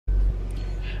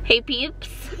Hey peeps!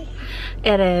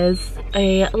 It is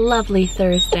a lovely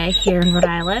Thursday here in Rhode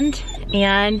Island,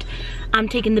 and I'm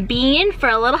taking the Bean for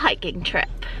a little hiking trip.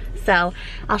 So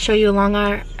I'll show you along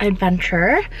our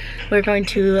adventure. We're going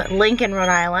to Lincoln, Rhode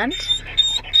Island,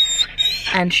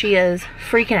 and she is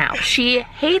freaking out. She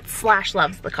hates /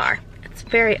 loves the car. It's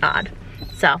very odd.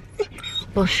 So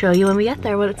we'll show you when we get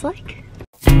there what it's like.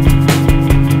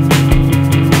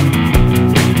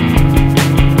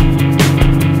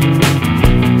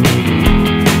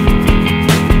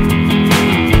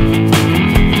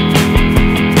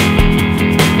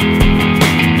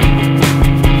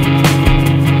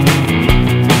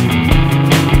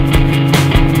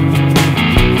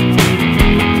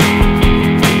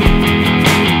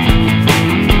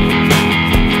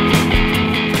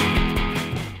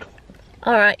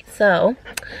 Alright, so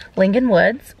Lincoln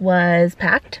Woods was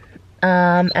packed,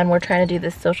 and we're trying to do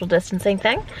this social distancing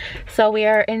thing. So we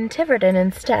are in Tiverton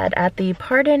instead at the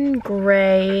Pardon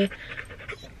Gray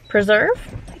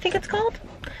Preserve, I think it's called.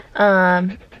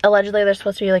 Allegedly there's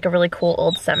supposed to be like a really cool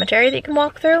old cemetery that you can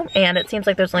walk through, and it seems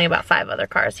like there's only about 5 other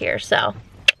cars here, so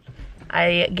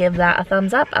I give that a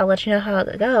thumbs up. I'll let you know how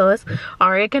it goes.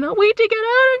 Aria cannot wait to get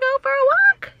out and go for a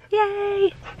walk!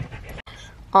 Yay!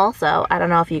 Also, I don't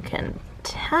know if you can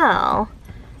tell,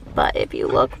 but if you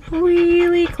look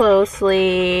really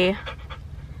closely,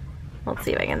 let's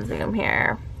see if I can zoom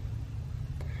here,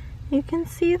 you can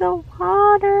see the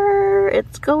water.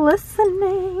 It's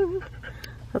glistening.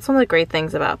 That's one of the great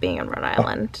things about being in Rhode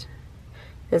Island,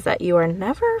 is that you are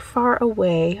never far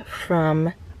away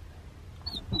from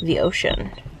the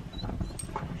ocean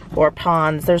or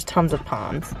ponds. There's tons of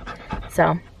ponds.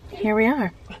 So here we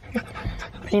are.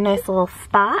 Pretty nice little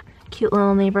spot. Cute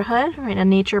little neighborhood, right? A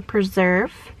nature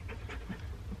preserve.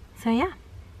 So yeah.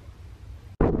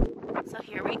 So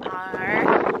here we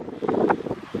are.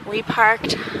 We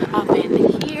parked up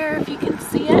in here, if you can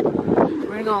see it. We're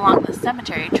gonna go along the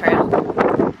cemetery trail.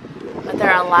 But there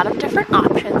are a lot of different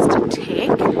options to take.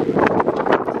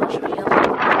 I'll show you a little bit.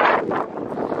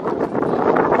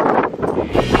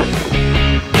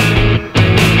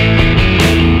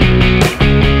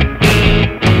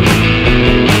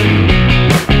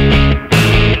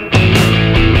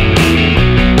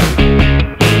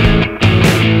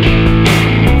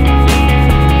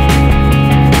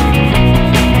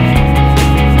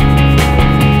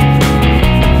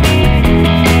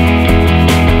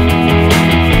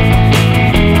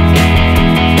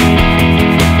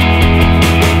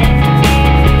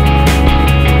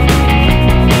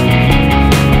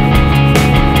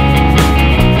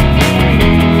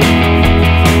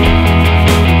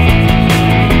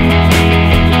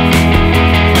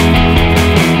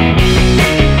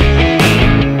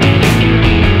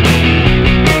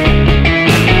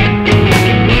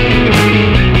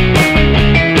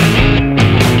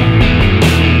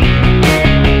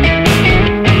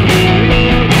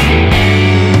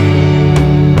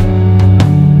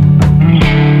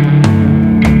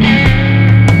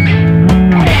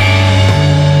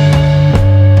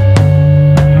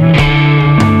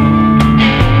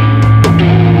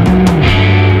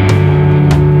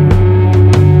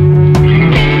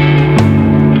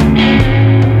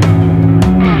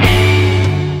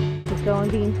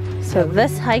 So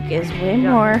this hike is way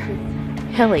more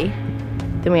hilly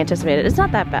than we anticipated. It's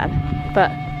not that bad, but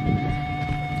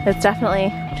it's definitely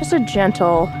just a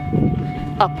gentle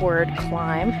upward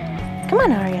climb. Come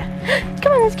on, Aria.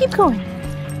 Come on, let's keep going.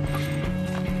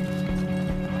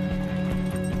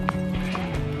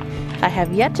 I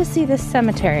have yet to see this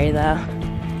cemetery though.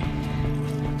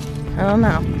 I don't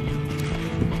know.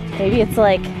 Maybe it's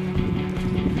like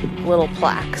little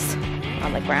plaques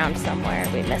on the ground somewhere.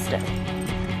 We missed it.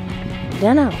 I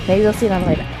don't know. Maybe we'll see it on the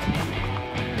way back.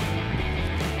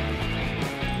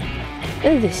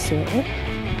 Oh, this way.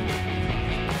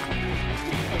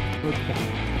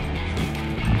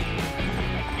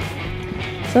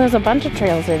 So there's a bunch of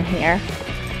trails in here.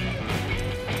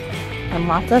 And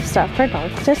lots of stuff for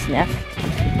dogs to sniff.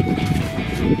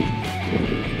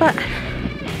 But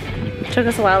it took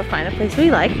us a while to find a place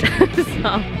we liked.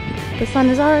 So the sun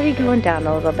is already going down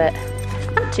a little bit.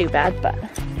 Not too bad, but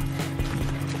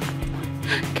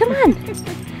come on,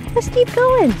 let's keep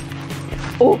going.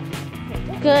 Oh,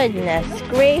 goodness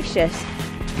gracious.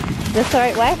 Is this the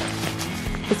right way?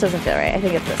 This doesn't feel right. I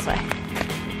think it's this way.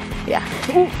 Yeah.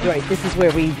 Right, this is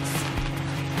where we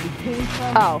came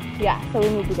from. Oh, yeah. So we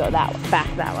need to go that way, back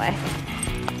that way.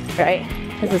 Right?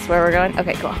 Is this where we're going?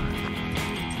 Okay, cool.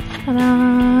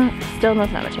 Ta-da! Still no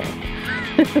cemetery.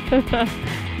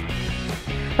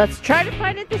 Let's try to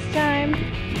find it this time.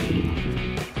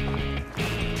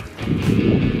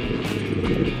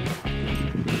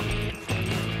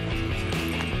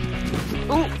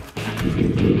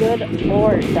 Good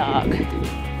Lord, dog.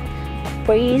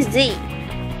 Crazy.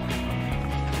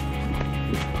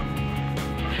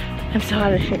 I'm so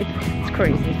out of shape. It's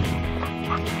crazy.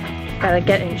 Gotta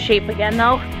get in shape again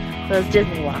though. Those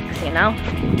Disney walks, you know?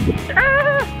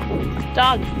 Ah!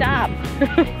 Dog, stop.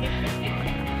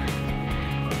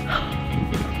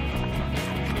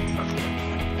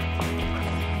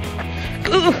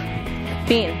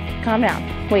 Bean, calm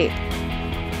down. Wait.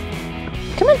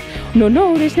 Come on. No,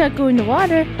 no, let's not go in the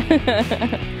water.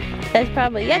 That's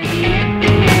probably it.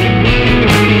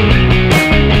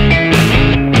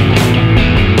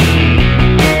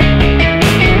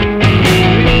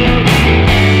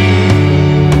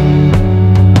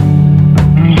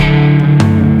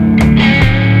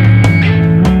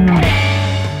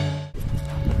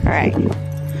 Alright.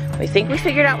 We think we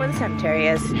figured out where the cemetery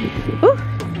is. Whew.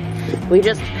 We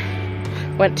just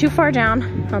went too far down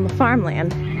on the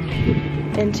farmland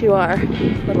into our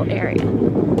little area.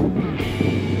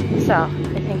 So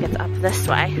I think it's up this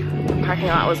way. The parking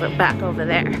lot was back over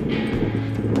there.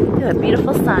 Look at the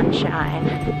beautiful sunshine.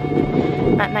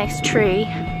 That nice tree.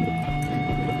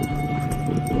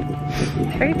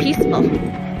 Very peaceful.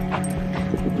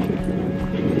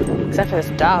 Except for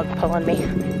this dog pulling me.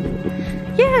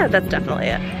 Yeah, that's definitely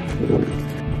it.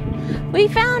 We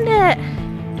found it!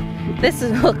 This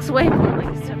looks way more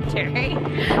like a cemetery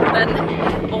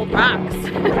than old rocks.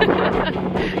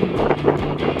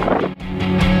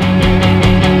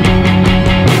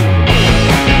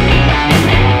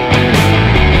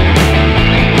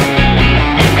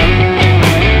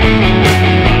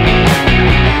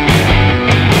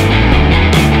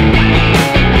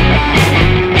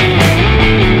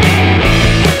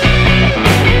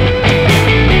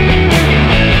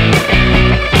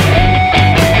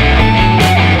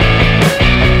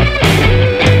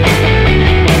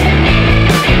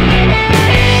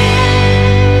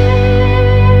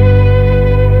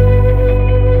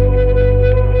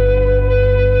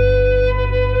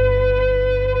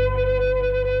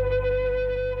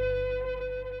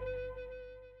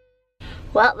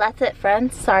 Well, that's it,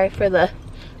 friends. Sorry for the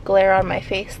glare on my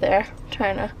face there. I'm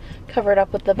trying to cover it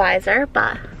up with the visor,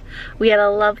 but we had a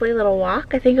lovely little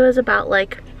walk. I think it was about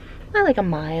like a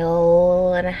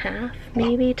mile and a half,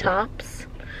 maybe, tops.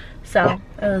 So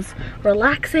it was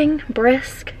relaxing,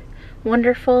 brisk,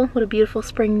 wonderful. What a beautiful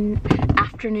spring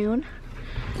afternoon.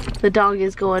 The dog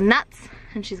is going nuts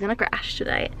and she's gonna crash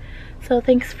tonight. So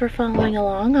thanks for following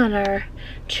along on our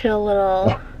chill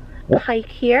little hike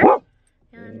here.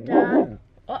 And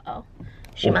uh-oh,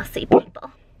 she must see people.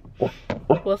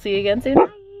 We'll see you again soon.